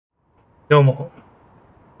どうも、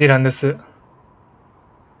ディランです。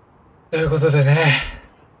ということでね、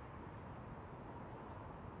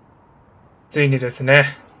ついにですね、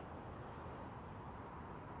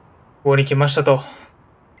ここに来ましたと。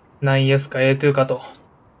9S か A2 かと。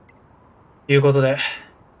いうことで、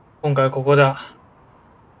今回はここだ。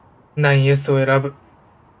9S を選ぶ。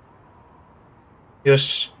よ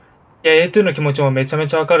し。いや、A2 の気持ちもめちゃめ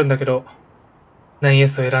ちゃわかるんだけど、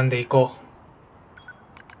9S を選んでいこう。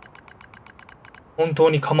本当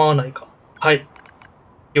に構わないか。はい。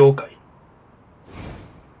了解。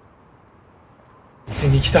つい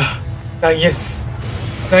に来た。9S。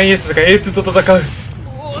9S が A2 と戦う。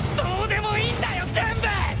もうどうでもいいんだよ、全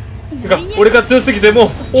部。てか、俺が強すぎてもう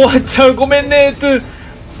終わっちゃう。ごめんね、A2。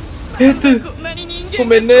A2。ご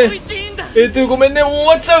めんね。A2 ごめんね、もう終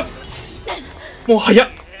わっちゃう。もう早っ。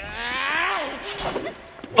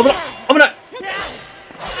危ない。危ない。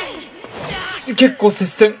結構接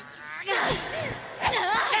戦。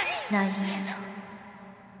ナイエソ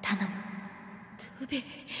頼む。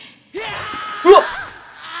うわっ。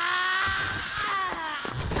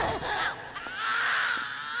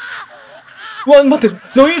うわ、待って、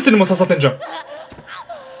9Sにも刺さってんじゃん。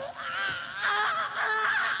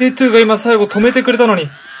A2 が今最後止めてくれたのに。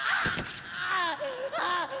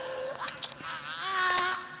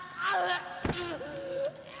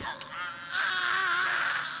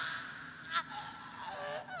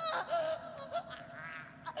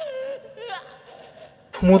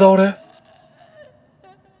友倒れ？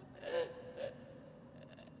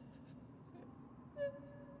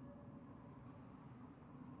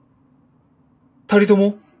二人とも？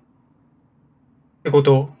ってこ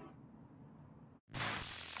と？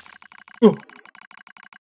うわっ。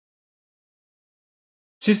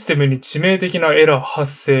システムに致命的なエラー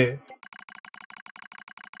発生。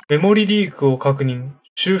メモリリークを確認。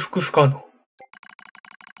修復不可能。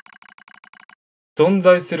存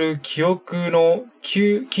在する記憶の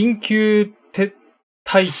緊急退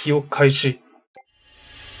避を開始。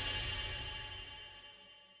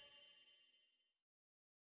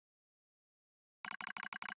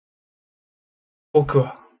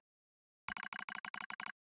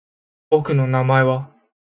僕の名前は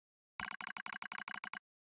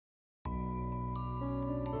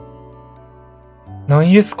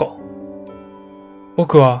9S か。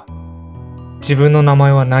僕は自分の名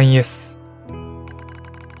前は 9S。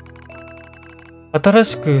新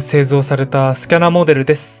しく製造されたスキャナモデル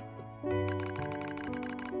です。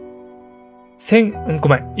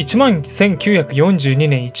11942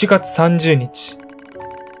年1月30日。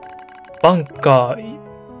バンカー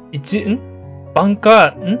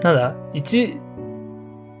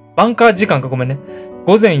時間か、ごめんね。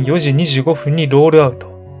午前4時25分にロールアウ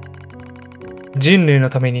ト。人類の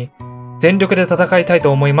ために全力で戦いたい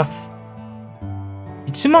と思います。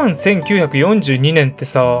11942年って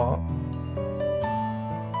さ、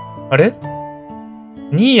あれ？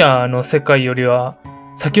ニーヤの世界よりは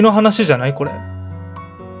先の話じゃない？これ。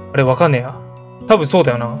あれわかんねえや。多分そう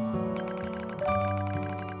だよな。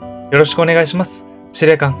よろしくお願いします、司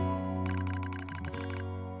令官。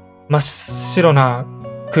真っ白な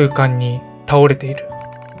空間に倒れている。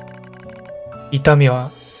痛みは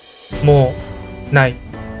もうない。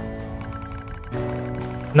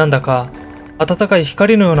なんだか暖かい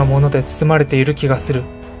光のようなもので包まれている気がする。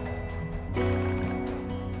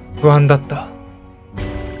不安だった。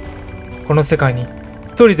この世界に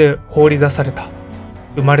一人で放り出された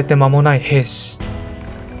生まれて間もない兵士。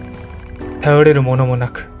頼れるものもな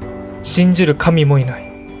く、信じる神もいない。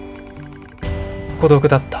孤独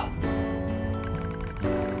だった。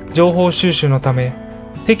情報収集のため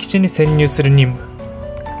敵地に潜入する任務。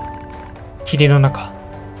霧の中、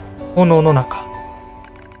炎の中、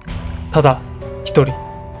ただ一人。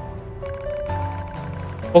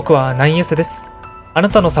僕は 9S です。あな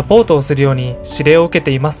たのサポートをするように指令を受け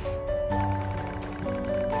ています。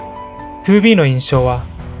2B の印象は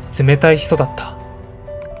冷たい人だった。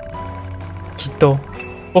きっと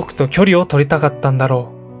僕と距離を取りたかったんだ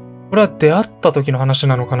ろう。これは出会った時の話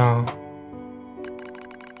なのかな。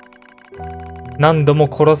何度も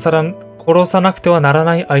殺さなくてはなら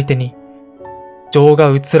ない相手に情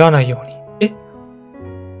が移らないように。え？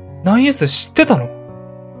 9S 知ってたの？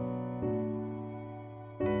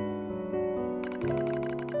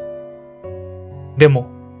でも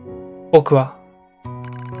僕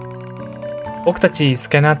たちス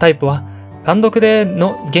キャナータイプは単独で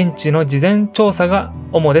の現地の事前調査が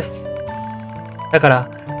主です。だか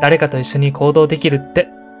ら誰かと一緒に行動できるって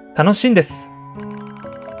楽しいんです。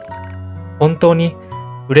本当に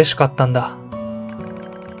嬉しかったんだ。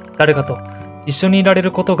誰かと一緒にいられ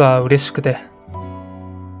ることが嬉しくて、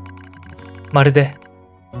まるで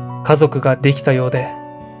家家族ができたようで、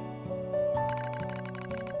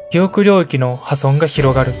記憶領域の破損が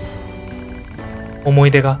広がる。思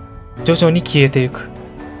い出が徐々に消えてゆく。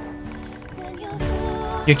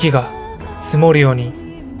雪が積もるように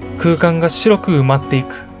空間が白く埋まってい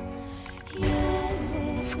く。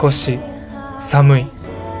少し寒い。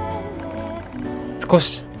少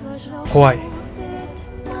し怖い。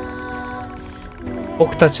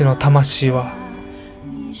僕たちの魂は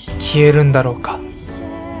消えるんだろうか。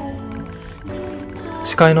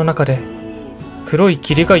視界の中で黒い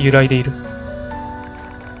霧が揺らいでいる。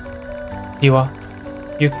霧は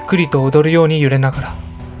ゆっくりと踊るように揺れながら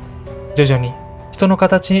徐々に人の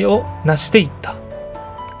形を成していった。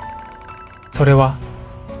それは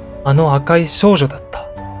あの赤い少女だった。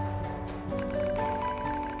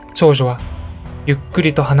少女はゆっく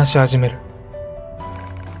りと話し始める。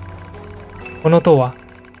この塔は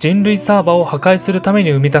人類サーバーを破壊するため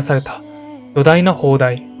に生み出された巨大な砲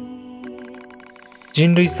台。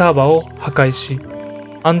人類サーバーを破壊し、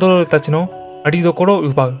アンドロイドたちのありどころを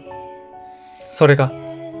奪う。それが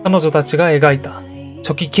彼女たちが描いた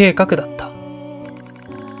初期計画だった。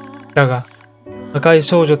だが、赤い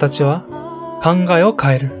少女たちは考えを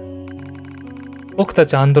変える。僕た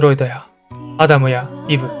ちアンドロイドやアダムや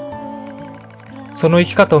イブ、その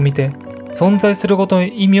生き方を見て存在することの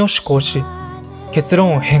意味を思考し、結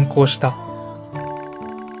論を変更した。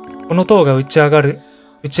この塔が打ち上げ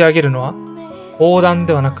るのは砲弾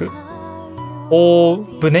ではなく大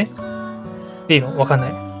船っていいの？わかんな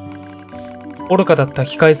い。愚かだった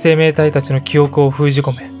機械生命体たちの記憶を封じ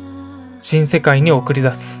込め、新世界に送り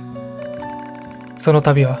出す。その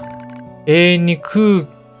旅は永遠に空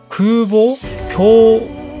母強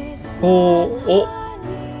行を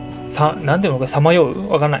何でもかさまよ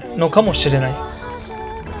うわかんないのかもしれない。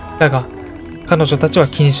だが彼女たちは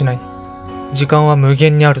気にしない。時間は無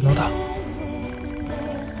限にあるのだ。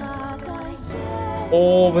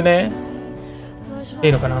大船い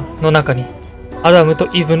いのかなの中にアダムと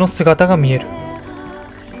イブの姿が見える。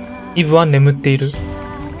イブは眠っている。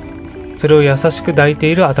それを優しく抱いて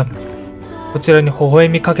いるアダム。こちらに微笑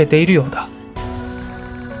みかけているようだ。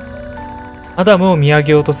アダムを見上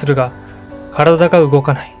げようとするが、体が動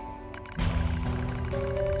かない。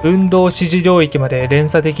運動指示領域まで連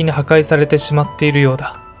鎖的に破壊されてしまっているよう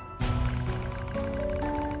だ。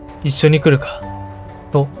一緒に来るか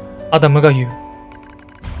とアダムが言う。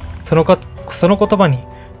その言葉に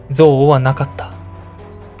憎悪はなかった。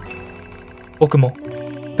僕も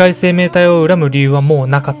機械生命体を恨む理由はもう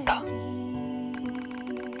なかった。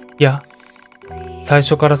いや、最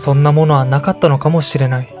初からそんなものはなかったのかもしれ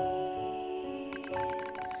ない。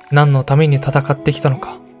何のために戦ってきたの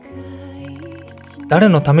か、誰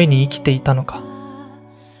のために生きていたのか、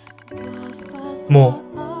も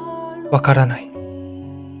うわからない。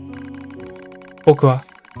僕は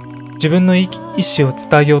自分の意思を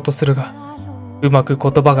伝えようとするが、うまく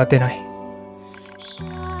言葉が出ない。思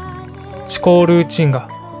考ルーチンが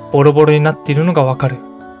ボロボロになっているのがわかる。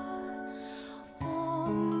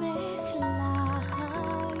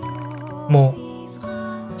も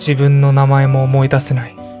う自分の名前も思い出せな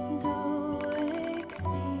い。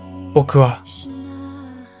僕は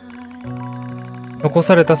残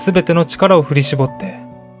されたすべての力を振り絞って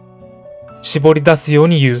絞り出すよう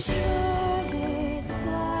に言う。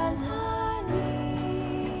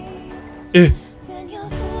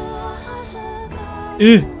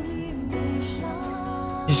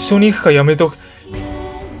一緒に行くかやめとく。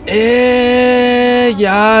い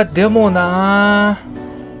やでもな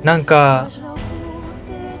んか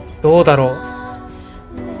どうだろ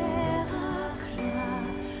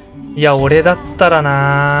う。いや俺だった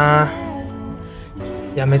ら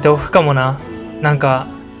やめておくかもな。なんか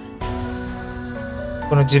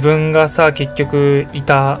この自分がさ結局い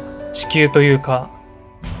た地球というか、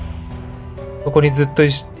そこにずっとい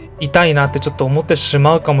たいなってちょっと思ってし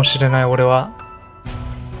まうかもしれない。俺は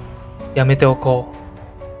やめておこ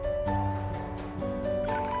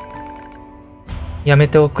う。やめ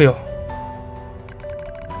ておくよ。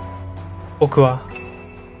僕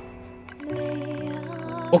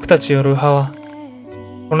たちヨル派は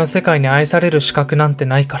この世界に愛される資格なんて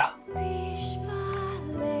ないから。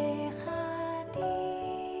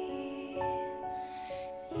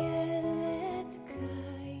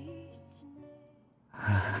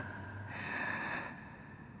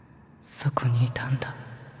そこにいたんだ、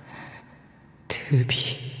トゥービ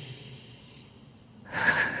ー。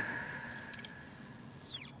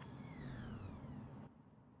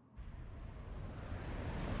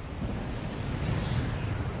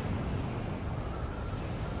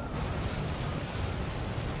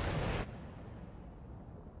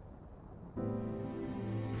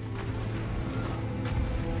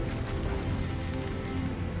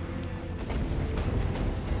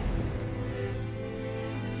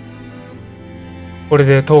これ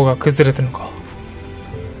で塔が崩れてるのか。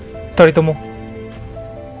二人とも。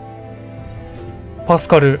パス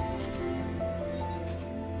カル。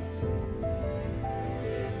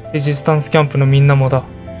レジスタンスキャンプのみんなもだ。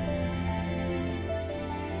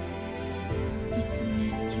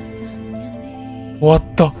終わ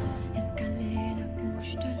った。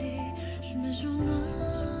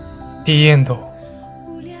D エンド。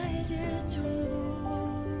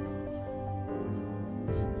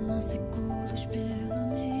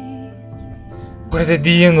これで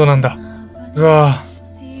D エンドなんだ。うわ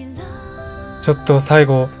ぁ。ちょっと最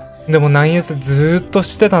後、でも 9S ずーっと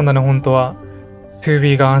してたんだね、本当は。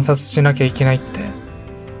2B が暗殺しなきゃいけないって。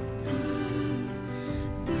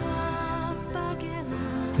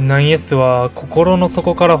9S は心の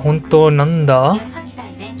底から本当なんだ？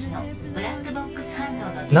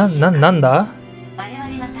なんだ？我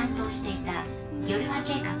々が担当していた夜波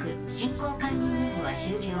計画進行管理任務は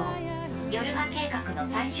終了。夜波計画の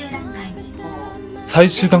最終段階に移行。最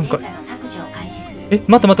終段階。待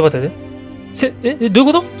って。どうい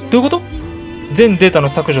うこと？全データの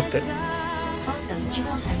削除って。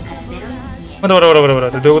待って、ど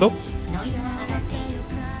ういうこと？ノイズが混ざっている。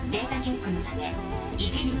データチェックのため一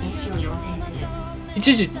時停止を要請する。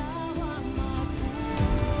一時。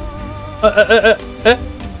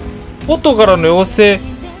音からの要請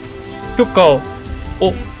許可を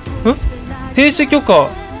停止許可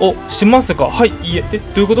をしますか？はい、いえ、ど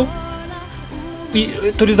ういうこと？とり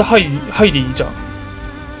あえずはいでいいじゃん。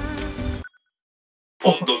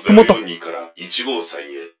止まった。042から1号線へ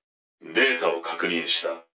データを確認した。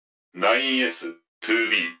9S、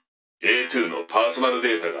2B、A2 のパーソナル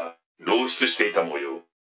データが漏出していた模様。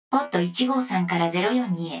ポッド153から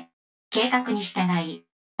042へ計画に従い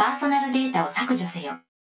パーソナルデータを削除せよ。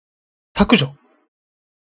削除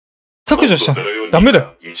したの？ダメだ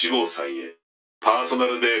よ。1号線へパーソナ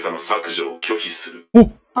ルデータの削除を拒否する。ポ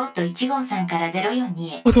ッド153から042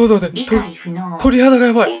へ待って。理解不能。鳥肌が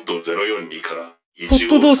やばい。ポッド042からポッ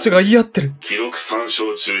ド同士が言い合ってる。記録参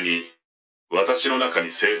照中に私の中に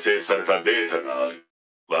生成されたデータがある。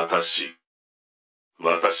私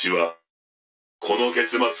はこの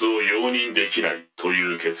結末を容認できないと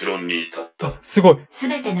いう結論に至った。すごい。す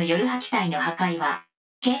べての夜波機体の破壊は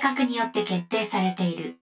計画によって決定されてい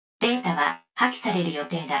る。データは破棄される予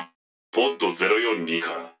定だ。ポッド042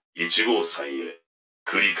から153へ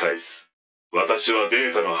繰り返す。私は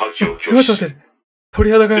データの破棄を拒否し、待って。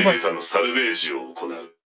鳥肌がやばい。データのサルベージを行う。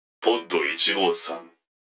ポッド153。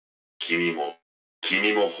君も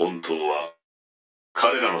本当は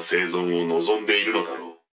彼らの生存を望んでいるのだろ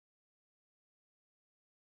う。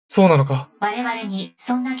そうなのか。我々に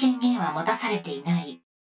そんな権限は持たされていない。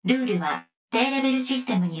ルールは低レベルシス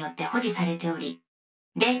テムによって保持されており、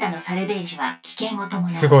データのサルベージは危険を伴う。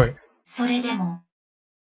すごい。それでも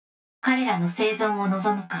彼らの生存を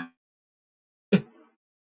望むか？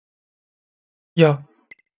いや、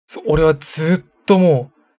俺はずっとも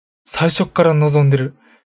う最初から望んでる。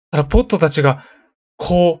ただポットたちが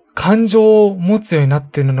こう感情を持つようになっ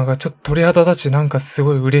てるのがちょっと鳥肌立ち、なんかす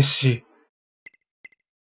ごい嬉しい。い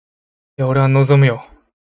や、俺は望むよ。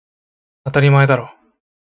当たり前だろ。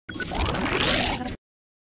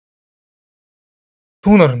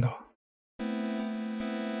どうなるんだ？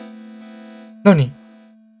何？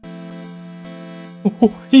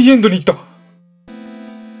いいエンドに行った。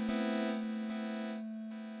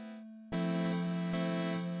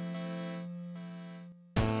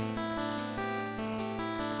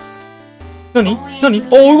何？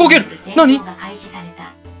動ける。何？待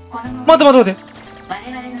って。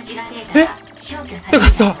てか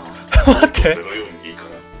さ、待って。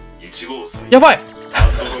やばい。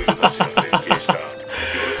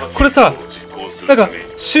これさ、なんか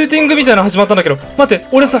シューティングみたいなの始まったんだけど、待って、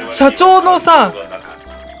俺さ、社長のさ、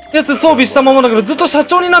やつ装備したままだけど、ずっと社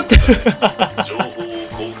長になってる。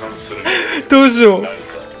どうしよう。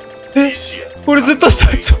俺ずっと社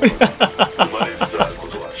長になる。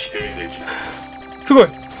すごい。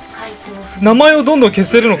名前をどんどん消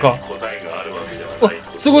せるのか。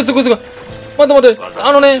すごい。待って。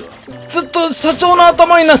ずっと社長の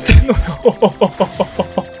頭になってんのよ。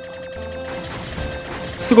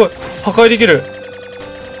すごい。破壊できる。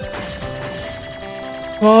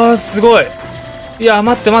わー、すごい。いや、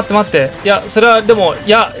待って。いや、それはでも、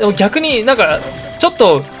逆になんか、ちょっ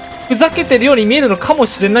と、ふざけてるように見えるのかも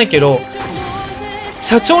しれないけど、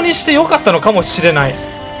社長にしてよかったのかもしれない。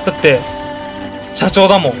だって、社長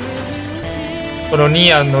だもん。このニー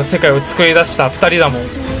ヤンの世界を作り出した2人だもん。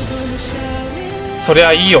そり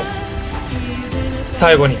ゃいいよ。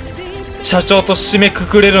最後に社長と締めく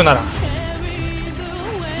くれるなら。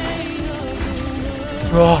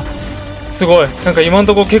うわ、すごい。なんか今ん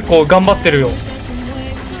とこ結構頑張ってるよ。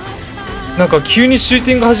なんか急にシュー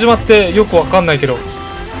ティング始まってよくわかんないけど、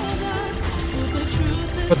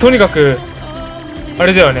とにかくあ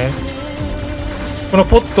れだよね。この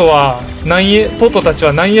ポットたち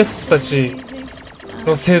はナイエスたち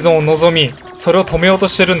の生存を望み、それを止めようと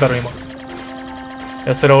してるんだろ今。い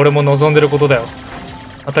や、それは俺も望んでることだよ。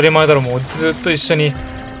当たり前だろ。もうずっと一緒に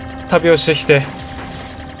旅をしてきて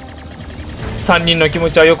3人の気持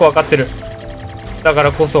ちはよくわかってる。だか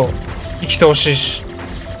らこそ生きてほしいし。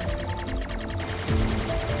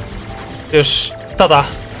よし。ただ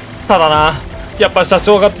な、やっぱ社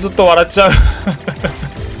長がちょっと笑っちゃう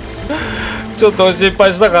ちょっと心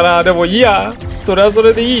配したかな。でもいいや、それはそ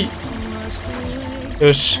れでいい。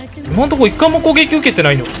よし。今んとこ一回も攻撃受けて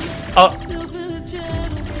ないの。あ、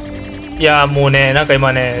いやもうね、なんか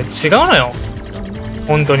今ね違うのよ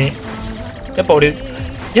本当に。やっぱ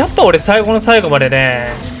俺最後の最後までね、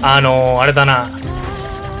あれだな、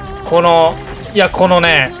この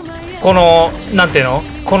なんていうの、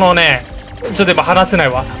このね、ちょっと今話せない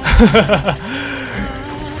わ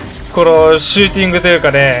このシューティングという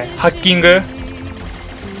かね、ハッキング、や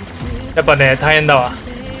っぱね大変だわ。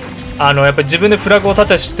やっぱ自分でフラグを立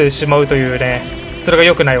てしてしまうというね、それが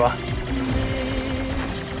良くないわ。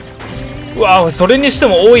うわ、それにして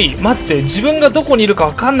も多い。待って、自分がどこにいるか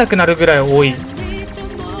分かんなくなるぐらい多い。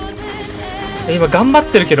今頑張っ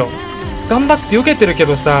てるけど、頑張って避けてるけ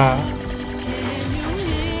どさ、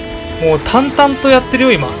もう淡々とやってる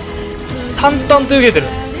よ今。淡々と避けてる。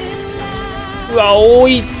うわ、多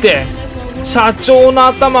いって。社長の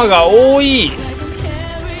頭が多い。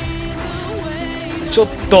ちょっ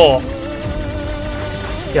と、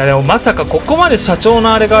いやでもまさかここまで社長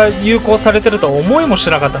のあれが有効されてるとは思いもし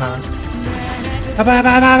なかったな。やばいや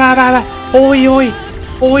ばいやばいやばいやばい、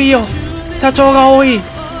多いよ。社長が多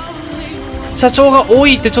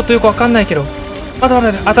いってちょっとよくわかんないけど、当たる。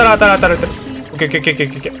オッケーオッケーオッケーオッケ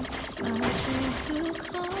ーオッケー。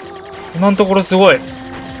今のところすごい。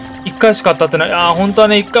1回しか当たってない。ああ、本当は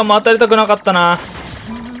ね、1回も当たりたくなかったな。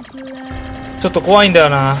ちょっと怖いんだよ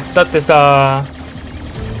な。だってさ、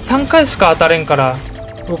3回しか当たれんから。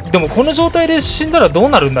でもこの状態で死んだらどう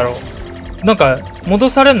なるんだろう。なんか戻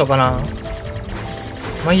されんのかな。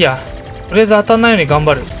まあいいや、とりあえず当たんないように頑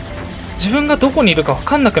張る。自分がどこにいるか分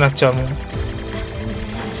かんなくなっちゃうもん、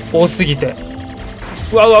多すぎて。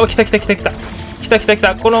うわ来た。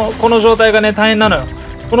この状態がね大変なのよ。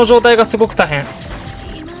この状態がすごく大変。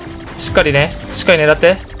しっかり狙っ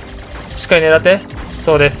て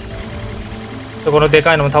そうです。で、こので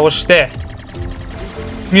かいのも倒して、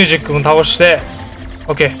ミュージックも倒して、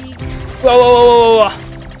オッケー。うわ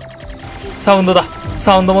サウンド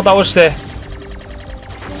も倒して。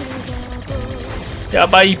や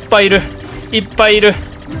ばい、いっぱいいる。やばい、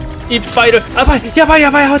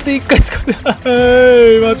待って、一回使って。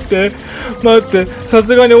待って、さ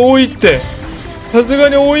すがに多いって。さすが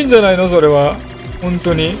に多いんじゃないのそれは。本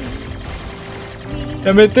当に。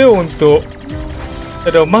やめてよ、ほんと。い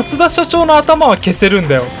やでも松田社長の頭は消せるん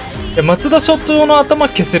だよ。いや、松田社長の頭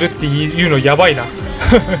消せるっていうのやばいな。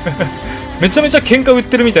めちゃめちゃ喧嘩売っ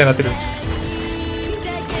てるみたいになってる。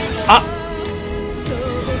あ、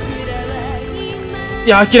い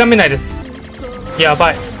や、諦めないです。や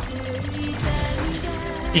ばい。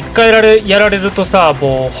一回やられるとさ、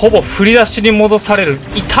もうほぼ振り出しに戻される。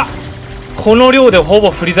いた。この量でほぼ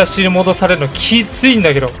振り出しに戻されるのきついん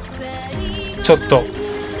だけど、ちょっと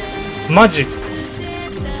マジ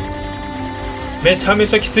めちゃめ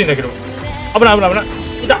ちゃきついんだけど。危ない。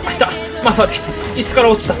いた。待って、椅子から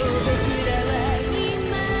落ちた。ち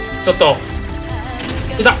ょっと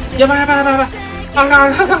いた。やばい。あ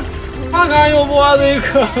がんよ、もわねえ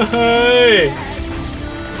かい。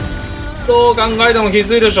どう考えてもき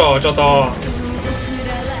ついでしょ。ちょっと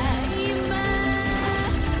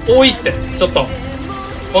多いって。ちょっと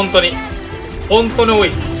本当に多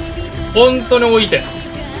いって。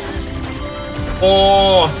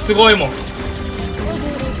おー、すごいもん。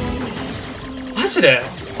マジで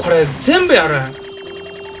これ全部やるん。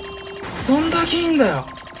どんだけいいんだよ。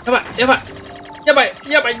やばい。や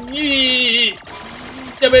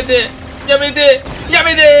めて。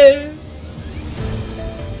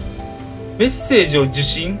メッセージを受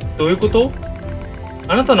信？どういうこと？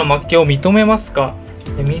あなたの負けを認めますか？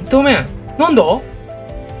認めん。なんだ？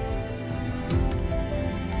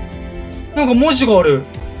なんか文字がある。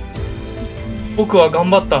僕は頑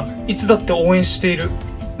張った。いつだって応援している。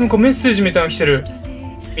なんかメッセージみたいなの来てる。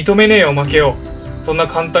認めねえよ、負けを。そんな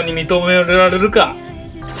簡単に認められるか。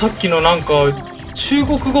さっきのなんか中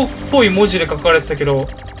国語っぽい文字で書かれてたけど、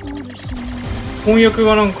翻訳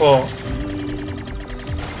がなんか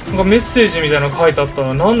メッセージみたいなの書いてあった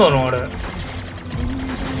の。何なのあれ。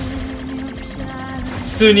普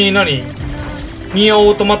通にニア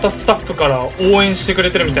オートマタスタッフから応援してく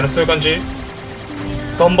れてるみたいな、そういう感じ。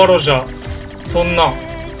頑張ろう。じゃあそんな、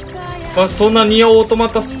そんなニアオートマ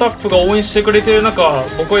タスタッフが応援してくれてる中、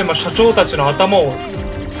僕は今社長たちの頭を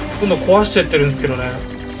どんどん壊してってるんですけどね。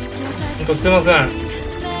ほんとすいません。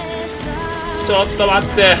ちょっと待っ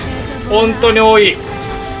て、本当に多い。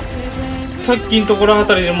さっきのところあ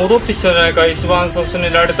たりに戻ってきたじゃないか。一番最初に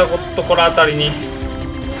やられたところあたりに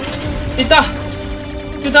いた。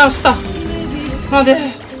下待て、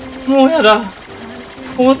もうやだ、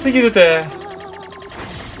多すぎるて。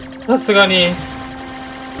さすがに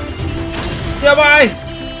やばい。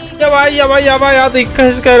あと1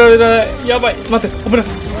回しかやられない。やばい、待って、危ない。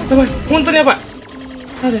やばい、本当にやばい。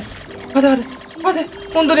待て、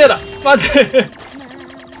本当にやだ。待て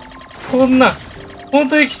こんな本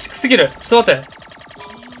当にきつくすぎる。ちょっと待っ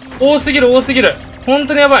て、多すぎる。本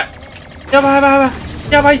当にやばい。や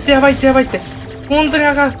ばいって。本当に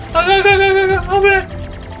あかん。危ない。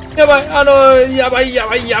やば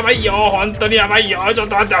いよ。本当にやばいよ。ちょっ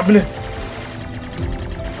と待って、危ねえ。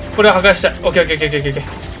これは破壊したい。オッケー。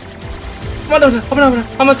まだ危ない。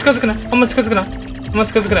あんま近づくな。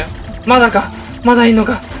まだいんの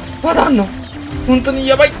か。まだあんの。本当に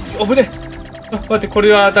やばい。危ねえ。待って、こ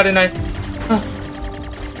れは当たれない。と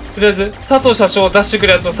りあえず佐藤社長を出してく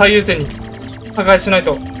るやつを最優先に破壊しない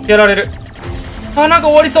とやられる。なんか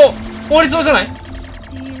終わりそうじゃない。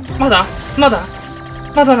まだな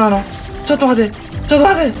の。ちょっと待って。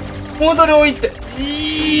本当に多いって。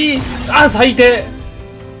最低。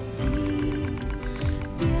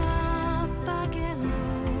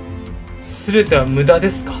すべては無駄で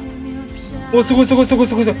すか。すごい。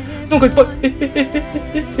なんかいっぱい。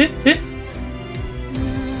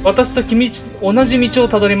私と君同じ道を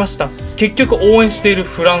たどりました。結局応援している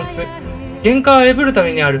フランス。限界を破るた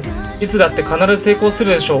めにある。いつだって必ず成功す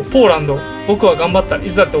るでしょう。ポーランド。僕は頑張った。い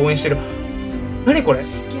つだって応援してる。何これ。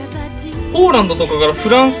ポーランドとかからフ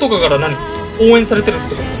ランスとかから応援されてるって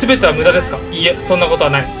こと。全ては無駄ですか。いいえ、そんなことは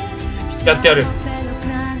ない。やってやる。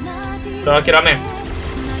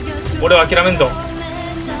俺は諦めんぞ。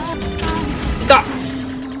いた。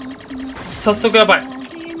早速やばい。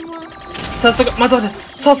待って。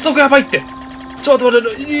早速やばいって。ちょっと待っ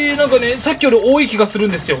て。なんかね、さっきより多い気がする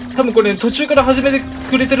んですよ。多分これ、途中から始めて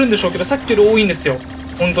くれてるんでしょうけど、さっきより多いんですよ。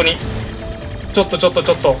本当に。ちょっと。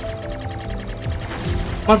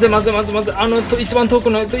まず。一番遠く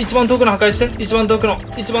の破壊して。一番遠くの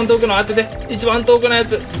当てて。一番遠くのや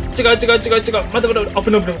つ。違う。待て。危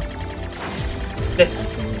ない。で、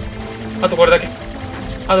あとこれだけ。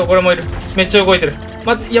あとこれもいる。めっちゃ動いてる。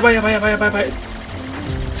やばい。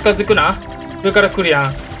近づくな。上から来るや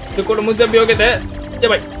ん。で、これも全部避けて。や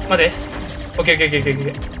ばい。待て。オッケ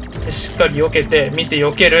ー。しっかり避けて、見て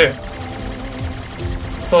避ける。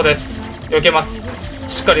そうです。避けます。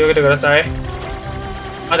しっかり避けてください。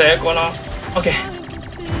待て、オッケー。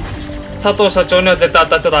佐藤社長には絶対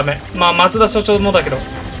当たっちゃダメ。松田社長もだけど。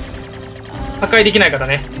破壊できないから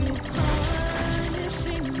ね。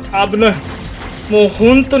危ない。もう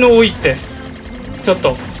本当に多いって。ちょっ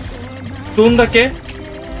と。どんだけ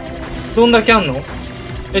あんの。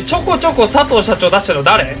ちょこちょこ佐藤社長出してるの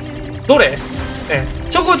誰？どれ？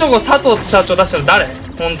ちょこちょこ佐藤社長出してるの誰？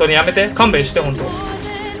本当にやめて。勘弁して、本当。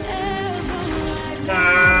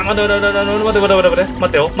待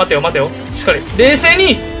てよ。しっかり。冷静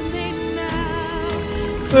に。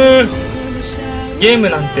ゲーム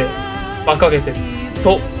なんて馬鹿げてる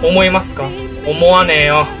と思いますか？思わねえ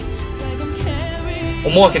よ。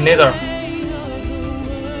思うわけねえだろ。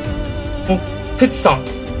てつさん。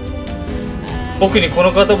僕にこ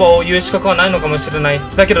の言葉を言う資格はないのかもしれない。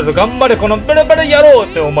だけれど頑張れこのブルブル野郎っ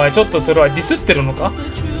て。お前ちょっとそれはディスってるのか？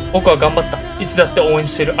僕は頑張った。いつだって応援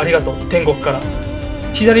してる。ありがとう。天国から。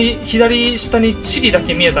左下にチリだ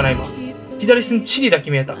け見えたな、今。左下にチリだけ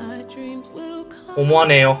見えた。思わ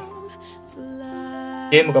ねえよ。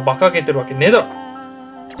ゲームが馬鹿げてるわけねえだろ。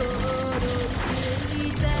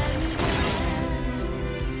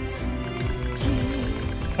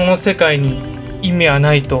この世界に意味は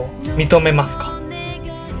ないと認めますか？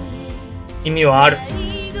意味はある。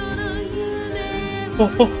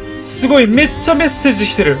すごい。めっちゃメッセージ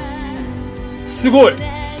来てる。すごい。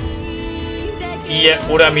いいえ、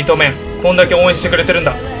俺は認めん。こんだけ応援してくれてるん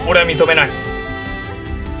だ。俺は認めない。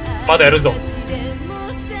まだやるぞ。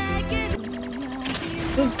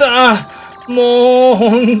もう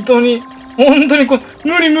本当に無理。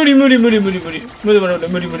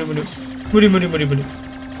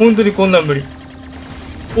本当にこんなん無理。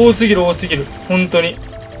多すぎる。本当に。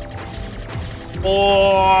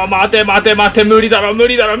待て。無理だろ。な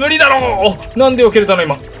んで避けれたの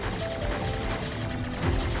今。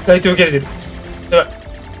大体避けれてる。やばい。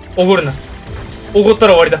おごるな。おごった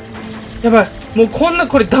ら終わりだ。やばい。もうこ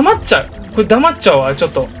れ黙っちゃう。これ黙っちゃうわ、ちょ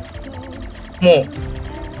っと。もう。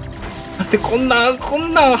だってこんな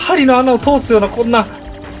針の穴を通すような、こんな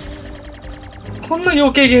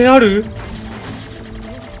余計芸ある？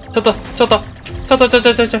ちょっと、危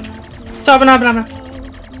な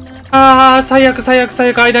い。最悪、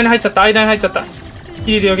間に入っちゃった。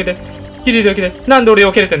ギリで避けて。なんで俺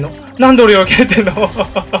避けれてんの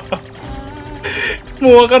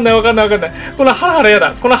もうわかんない。このハラハラや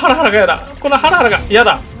だ。このハラハラがや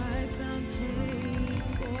だ。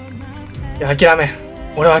いや、諦めん。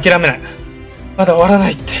俺は諦めない。まだ終わらな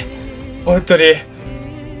いって。本当に。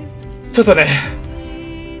ちょっとね、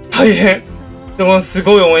大変。でもす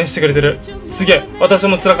ごい応援してくれてる。すげえ。私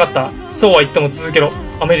も辛かった。そうは言っても続けろ。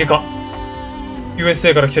アメリカ。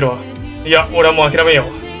USA から来てるわ。いや、俺はもう諦めよう。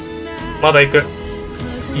まだ行く。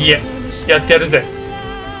いいえ。やってやるぜ。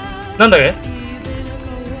なんだっけ？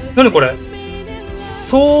何これ？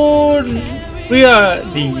ソーリア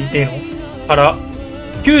リーっていうの？から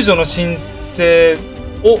救助の申請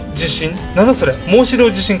を受信？なんだそれ？申し出を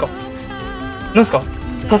受信か。なんすか？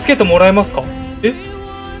助けてもらえますか？え？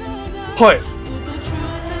はい。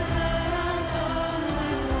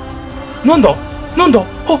なんだ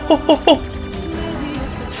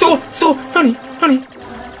すごい何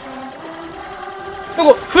なん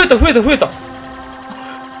か増えた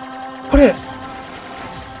これ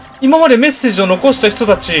今までメッセージを残した人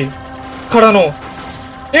たちからの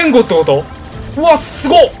援護ってこと？うわ、す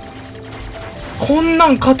ごっ！こんな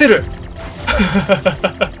ん勝てる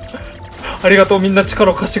ありがとう、みんな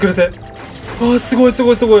力を貸してくれて。わあ、すごい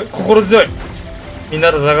心強い。みん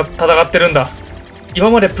なで戦ってるんだ。今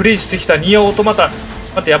までプレイしてきたニアオートマタ。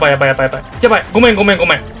待って、やばい。ごめん。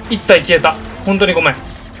一体消えた。本当にごめん。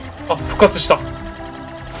あ、復活した。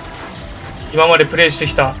今までプレイして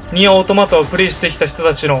きたニアオートマタをプレイしてきた人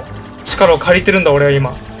たちの力を借りてるんだ、俺は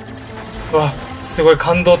今。うわ、すごい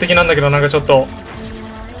感動的なんだけど、なんかちょっと。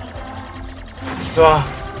うわ、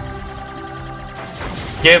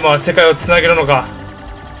ゲームは世界をつなげるのか。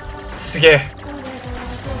すげえ。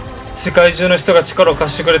世界中の人が力を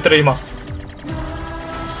貸してくれてる今。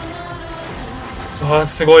あー、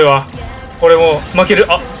すごいわ。俺もう負ける。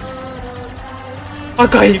あ、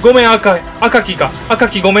赤い、ごめん、赤木か。赤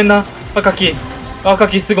木ごめんな。赤木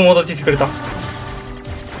すぐ戻ってきてくれた。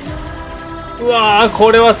うわー、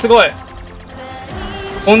これはすごい。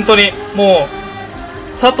本当にもう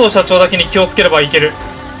佐藤社長だけに気をつければいける。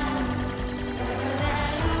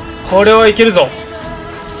これはいけるぞ。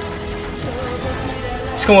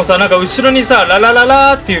しかもさ、なんか後ろにさ、ラララ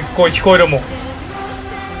ラーっていう声聞こえるもん。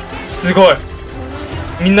すごい。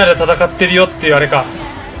みんなで戦ってるよっていうあれか。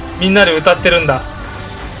みんなで歌ってるんだ。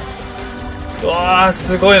うわー、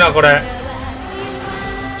すごいなこれ。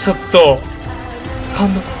ちょっと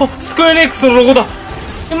感動。あ、スクエアエニックスのロゴだ。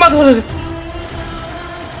待って。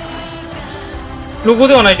ロゴ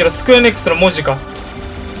ではないけどスクエアエニックスの文字か。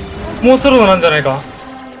もうそろそろなんじゃないか。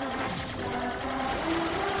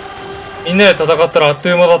みんなで戦ったらあっと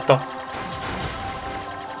いう間だった。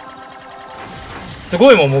す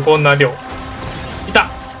ごいもん、もうこんな量。いた。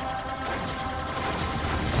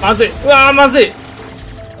まずい。うわー、まずい。い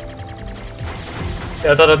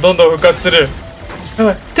や、ただどんどん復活する。や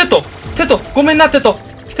ばい。テトごめんな。テト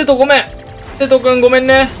ごめん。テトくんごめん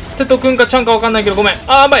ね。テトくんかちゃんかわかんないけどごめん。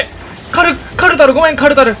あー、やばい。カルタルごめん。カ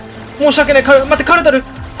ルタル申し訳ない。待って、カルタル。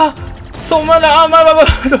あ、そう、まだ、あ、まあ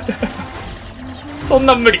そん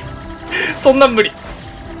なん無理。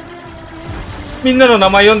みんなの名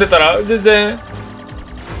前読んでたら全然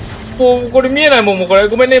もうこれ見えないもん。もうこれ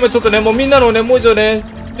ごめんね。今ちょっとね、もうみんなのね、文字をね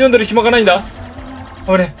読んでる暇がないんだ。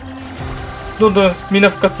俺どんどんみんな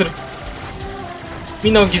復活する。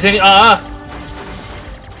みんなを犠牲に。ああ、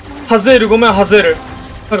ハゼールごめん。ハゼール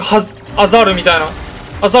なんかアザールみたいな。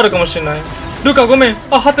アザールかもしれない。ルカごめん。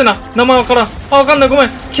あ、はてな、名前わからん。あ、わかんない。ごめん。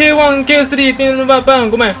K1 K3 ピンバン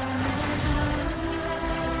ごめん。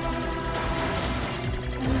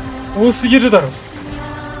多すぎるだろ。も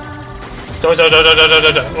う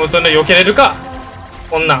そんな避けれるか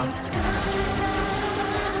こんなん。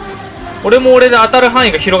俺も俺で当たる範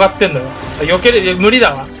囲が広がってんのよ。避けれ無理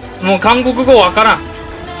だわ。もう韓国語わからん。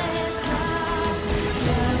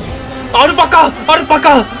アルパカ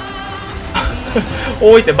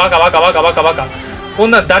多いって。バカ。こ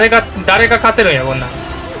んなん誰が勝てるんやこんなん。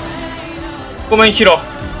ごめんヒロ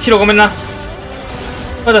ごめんな。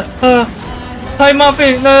まだタイマーフ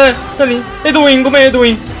ェイなにエドウィンごめん。エドウ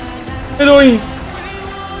ィン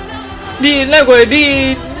なにこれ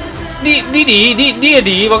リエデ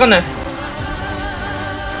ィわかんない。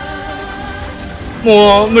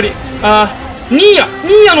もう無理。あー、ニー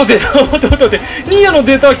ヤのデータ待ってニーヤの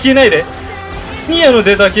データは消えないで。ニーヤの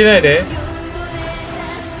データ消えないで。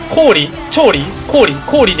調理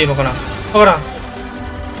でいいのかな、わからん。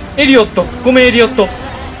エリオット、ごめんエリオット。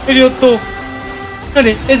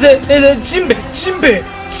何ジンベエ、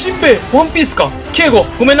ワンピースか。ケイゴ、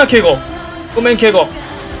ごめんな、ケイゴくん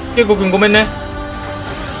ごめんね。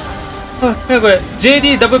あ、なにこれ、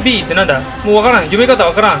JDWB ってなんだ、もうわからん、読み方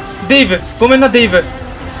わからん。デイブ、ごめんな、デイブ。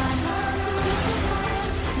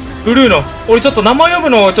ブルーノ、俺ちょっと名前読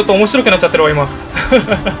むのちょっと面白くなっちゃってるわ、今。も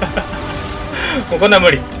うこんなん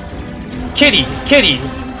無理。ケリー。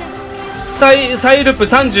サイルプ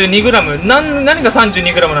 32g。何が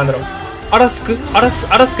 32g なんだろう。アラスク。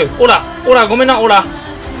オラ、ごめんな、オラ。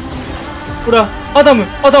アダム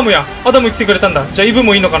来てくれたんだ。じゃあイブ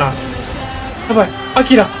もいいのかな。やばい。ア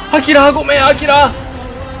キラ、ごめん、アキラ。フ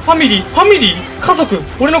ァミリー家族。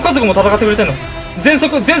俺の家族も戦ってくれてんの。全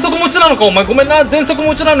速持ちなのか、お前。ごめんな、全速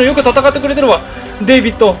持ちなのよく戦ってくれてるわ。デイ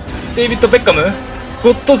ビッド・ベッカム。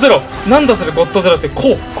ゴッドゼロ。なんだそれ、ゴッドゼロって。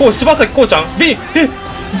柴咲コウちゃん。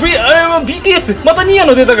BTS。またニーヤ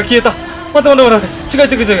のデータが消えた。待って。違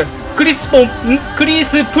う。クリスプ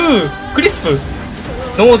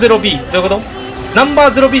ノーゼロ B。どういうこと？ナンバ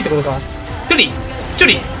ーゼロ B ってことか。チュ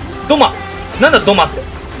リ、ドマ。なんだドマって。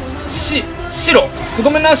白。ご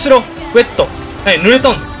めんな、白。ウェット。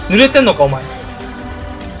濡れてんのか、お前。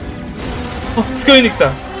あ、スクエニックさ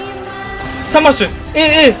ん。サマッシュ。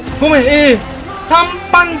ごめん、タン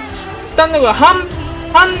パンチ、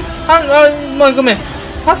ごめん。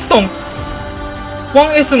パストン。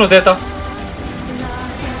1S のデータ。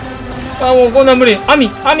あ、もうこんなん無理。ア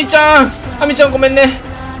ミちゃんごめんね。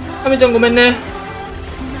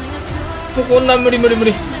もうこんなん無理。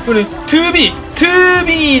2B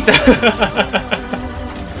って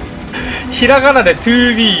ひらがなで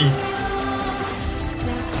 2B。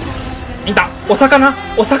 いた。お魚。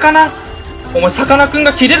お前さかなクン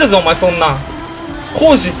が切れるぞ、お前。そんなん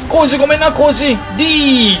コウジごめんな、コウジ。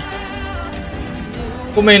リー、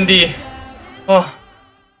ごめんリー。あ、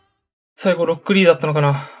最後ロックリーだったのか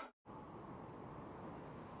な。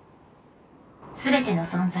すべての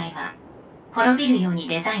存在は滅びるように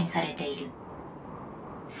デザインされている。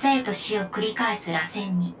生と死を繰り返す螺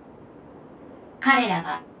旋に彼ら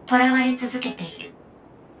は囚われ続けている。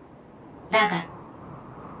だが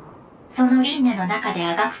その輪廻の中で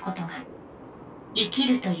あがくことが生き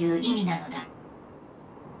るという意味なのだ。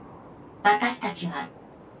私たちは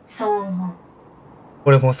そう思う。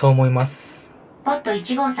俺もそう思います。ポット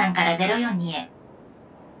153から042へ。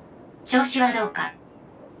調子はどうか。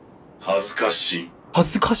恥ずかしい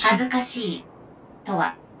と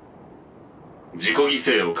は、自己犠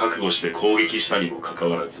牲を覚悟して攻撃したにもかか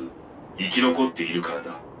わらず生き残っているから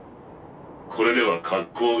だ。これでは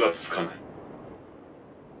格好がつかない。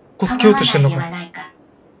つけようとしてんのか。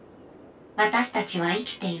私たちは生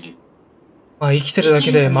きている。まあ生きてるだ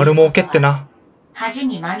けで丸儲けってな。恥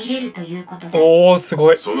にまみれるということだ。おー、す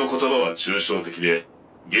ごい。その言葉は抽象的で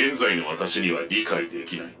現在の私には理解で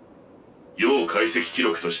きない。要解析記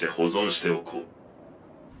録として保存しておこう。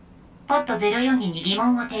ポット042に疑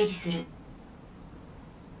問を提示する。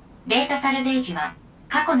データサルベージは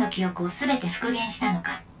過去の記憶をすべて復元したの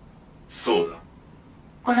か。そうだ。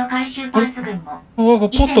この回収パーツ群も以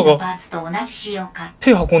前のパーツと同じ仕様か。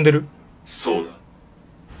手運んでる。そうだ。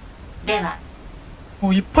では、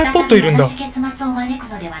いっぱいポットいるんだ。同じ結末を招く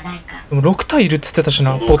のではないか。でも6体いるっつってたし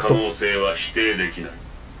な、ポット。その可能性は否定できない。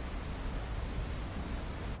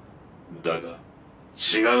だが違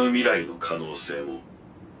う未来の可能性も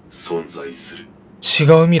存在する。違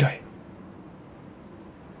う未来。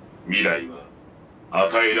未来は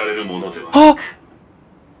与えられるものではなく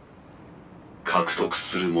獲得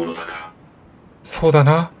するものだから。そうだ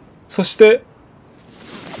な。そして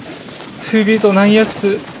2B と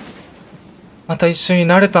9Sまた一緒に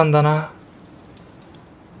なれたんだな。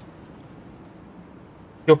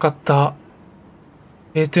よかった。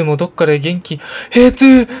A2 もどっかで元気。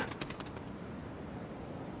A2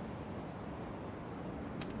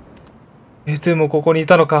 もここにい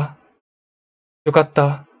たのか。よかっ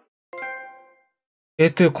た。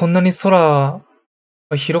A2 こんなに空は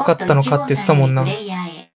広かったのかって言ってたもんな。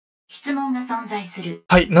質問が存在する。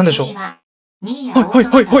はい、なんでしょう。ニーヤオート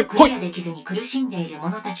マタをクリアできずに苦しんでいる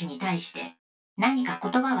者たちに対して何か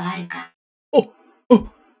言葉はあるか。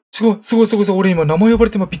すごい。俺今名前呼ば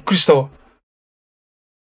れてびっくりしたわ。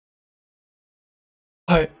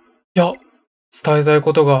はい。いや、伝えたい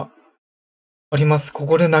ことがあります。こ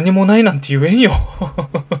こで何もないなんて言えんよ。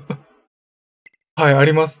はい、あ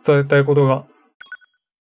ります。伝えたいことが。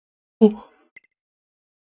言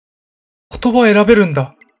葉選べるん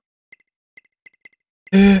だ。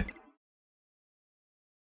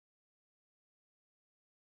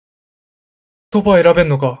言葉選べん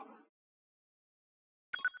のか。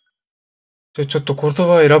ちょっと言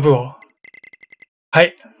葉選ぶわ。は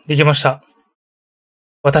い、できました。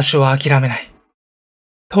私は諦めない。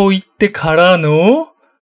と言ってからの、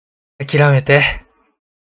諦めて、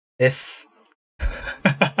です。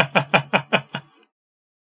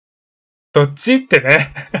どっちって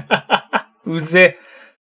ね。うぜ。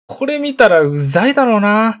これ見たらうざいだろう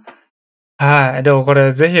な。はい。でもこ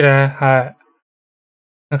れぜひね、はい。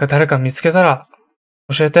なんか誰か見つけたら、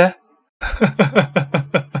教えて。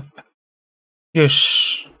よ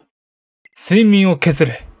し。睡眠を削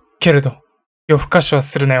れ。けれど、夜更かしは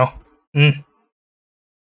するなよ。うん。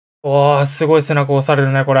おー、すごい背中押され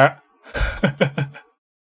るね、これ。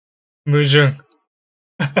矛盾。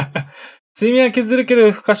睡眠は削るけど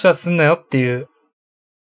夜更かしはすんなよっていう。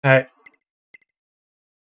はい。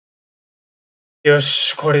よ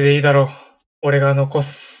し、これでいいだろう。俺が残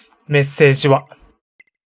すメッセージは。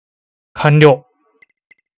完了。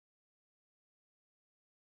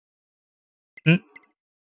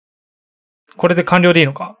これで完了でいい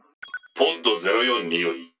のか。ポッド04に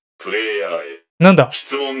より、プレイヤーへ。なんだ。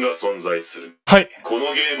質問が存在する。はい。こ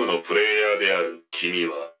のゲームのプレイヤーである君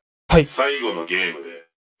は、はい。最後のゲームで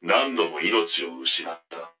何度も命を失っ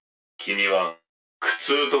た。君は苦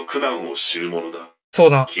痛と苦難を知るものだ。そう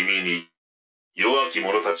だ。君に弱き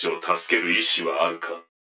者たちを助ける意志はあるか？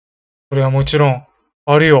それはもちろん、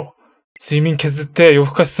あるよ。睡眠削って夜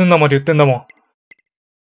更かしすんなまで言ってんだもん。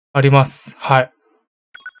あります。はい。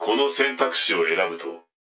この選択肢を選ぶと、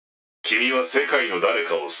君は世界の誰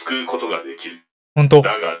かを救うことができる。ほんと。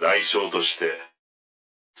だが代償として、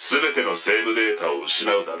すべてのセーブデータを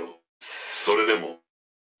失うだろう。それでも、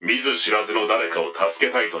見ず知らずの誰かを助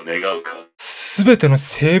けたいと願うか？すべての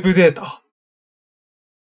セーブデータ。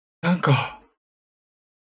なんか、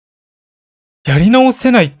やり直せ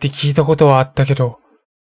ないって聞いたことはあったけど、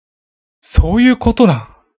そういうことなん？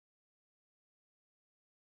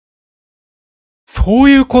そう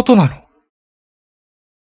いうことなの？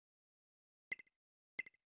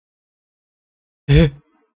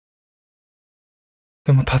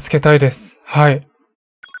でも助けたいです。はい。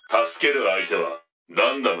助ける相手は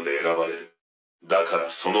ランダムで選ばれる。だから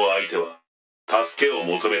その相手は、助けを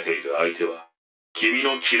求めている相手は、君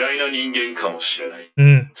の嫌いな人間かもしれない。う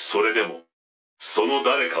ん。それでも、その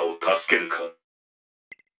誰かを助けるか？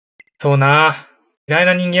そうな。嫌い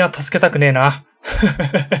な人間は助けたくねえな。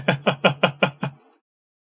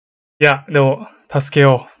いや、でも、助け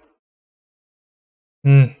よう。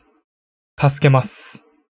うん。助けます。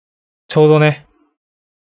ちょうどね、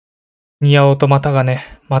ニアオートマタが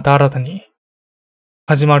ね、また新たに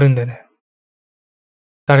始まるんでね。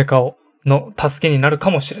誰かの助けになるか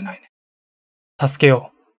もしれないね。助け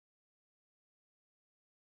よう。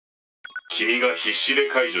君が必死で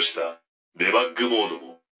解除したデバッグモード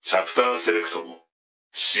もチャプターセレクトも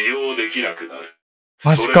使用できなくなる。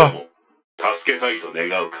マジか。それでも助けたいと願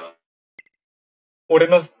うか？俺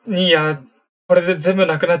のニーヤ、これで全部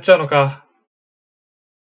なくなっちゃうのか。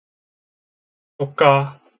そっ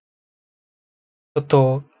か。ちょっ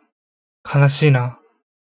と、悲しいな。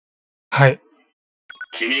はい。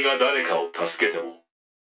君が誰かを助けても、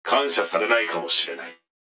感謝されないかもしれない。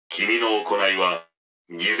君の行いは、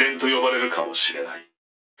偽善と呼ばれるかもしれない。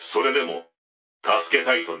それでも、助け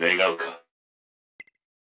たいと願うか？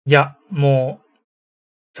いや、もう、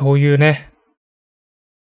そういうね、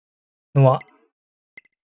のは、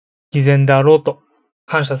偽善であろうと、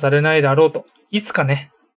感謝されないであろうと、いつかね、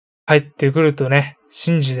帰ってくるとね、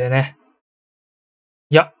信じてね。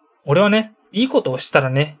いや、俺はね、いいことをしたら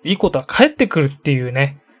ね、いいことは返ってくるっていう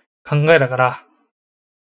ね、考えだから、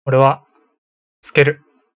俺は、つける。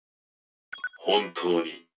本当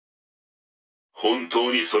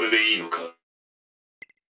にそれでいいのか？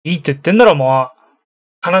いいって言ってんだろ、も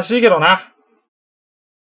う。悲しいけどな。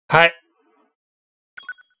はい。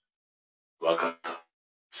わかった。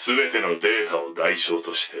すべてのデータを代償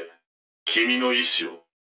として、君の意志を、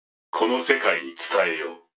この世界に伝え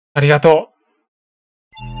よう。ありがとう。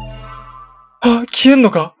あ、消えんの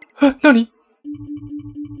か？何？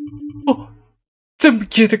あ、全部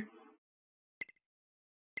消えて。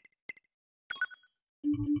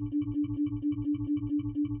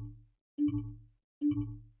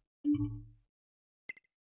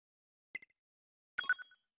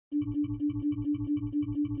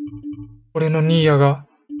俺のニーヤが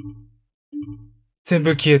全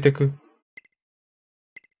部消えてく。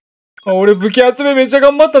あ、俺武器集めめっちゃ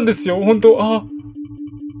頑張ったんですよ。ほんと、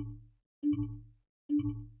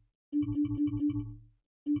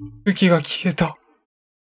武器が消えた。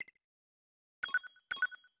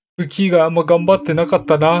武器があんま頑張ってなかっ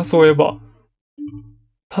たな、そういえば。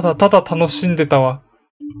ただただ楽しんでたわ。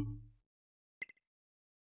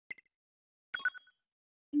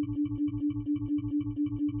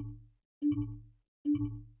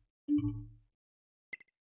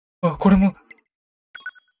これも。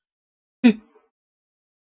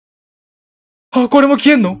これも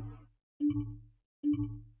消えんの？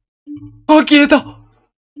消えた！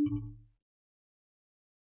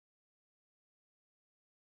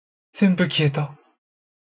全部消えた。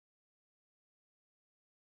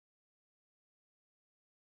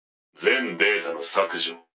全データの削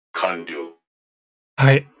除完了。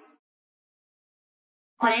はい。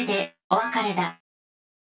これでお別れだ。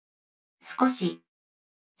少し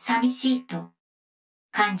寂しいと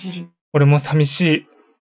感じる。俺も寂しい。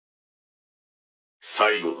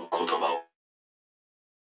最後の言葉を。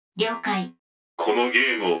了解。このゲ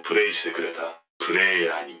ームをプレイしてくれたプレイ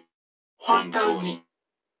ヤーに本当に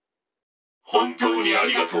あ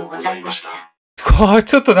りがとうございました。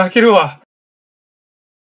ちょっと泣けるわ。あ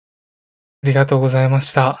りがとうございま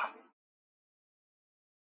した。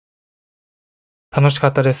楽しか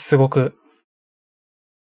ったです、すごく。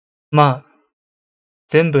まあ、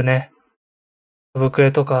全部ね、サブク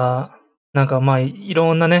エとか、なんかまあ、い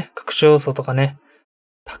ろんなね、隠し要素とかね、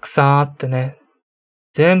たくさんあってね、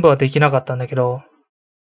全部はできなかったんだけど、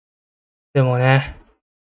でもね、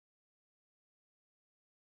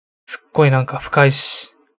すっごいなんか深い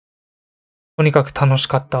し、とにかく楽し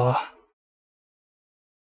かったわ。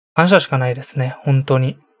感謝しかないですね、本当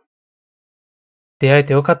に。出会え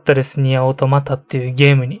てよかったです、ニアオートマタっていう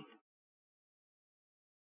ゲームに。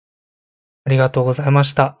ありがとうございま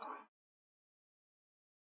した。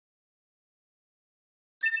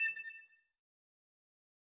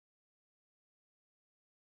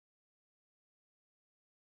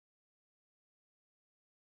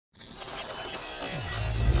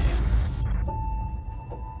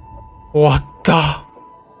終わった。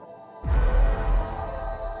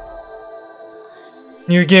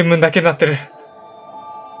ニューゲームだけになってる。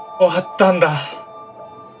終わったんだ。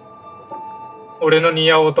俺の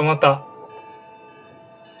ニアオートマタ。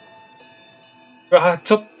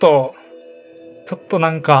ちょっとな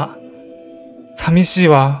んか、寂しい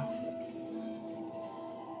わ。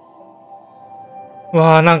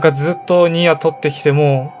なんかずっとニア取ってきて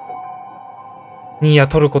も、ニア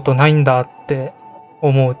取ることないんだって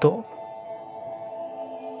思うと、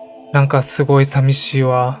なんかすごい寂しい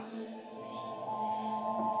わ。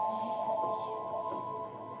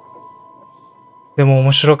でも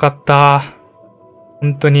面白かった。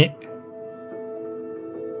本当に。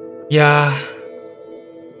いやー、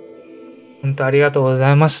本当ありがとうござ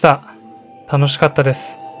いました。楽しかったで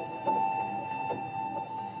す。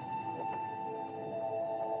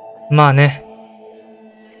まあね。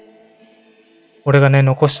俺がね、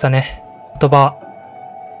残したね、言葉、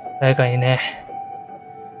誰かにね、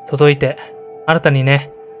届いて、新たに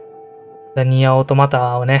ね、ニアオートマ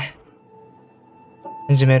タをね、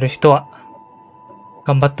始める人は、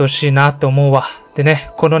頑張ってほしいなって思うわ。でね、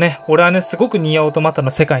このね、俺はね、すごくニアオートマタの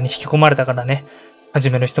世界に引き込まれたからね、初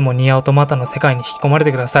めの人もニアオートマタの世界に引き込まれ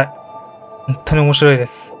てください。本当に面白いで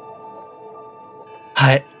す。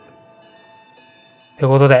はい。という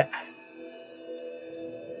ことで、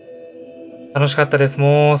楽しかったです。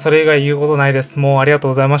もう、それ以外言うことないです。もう、ありがとう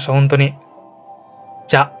ございました。本当に。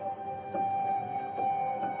じゃあ、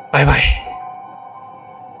バイバイ。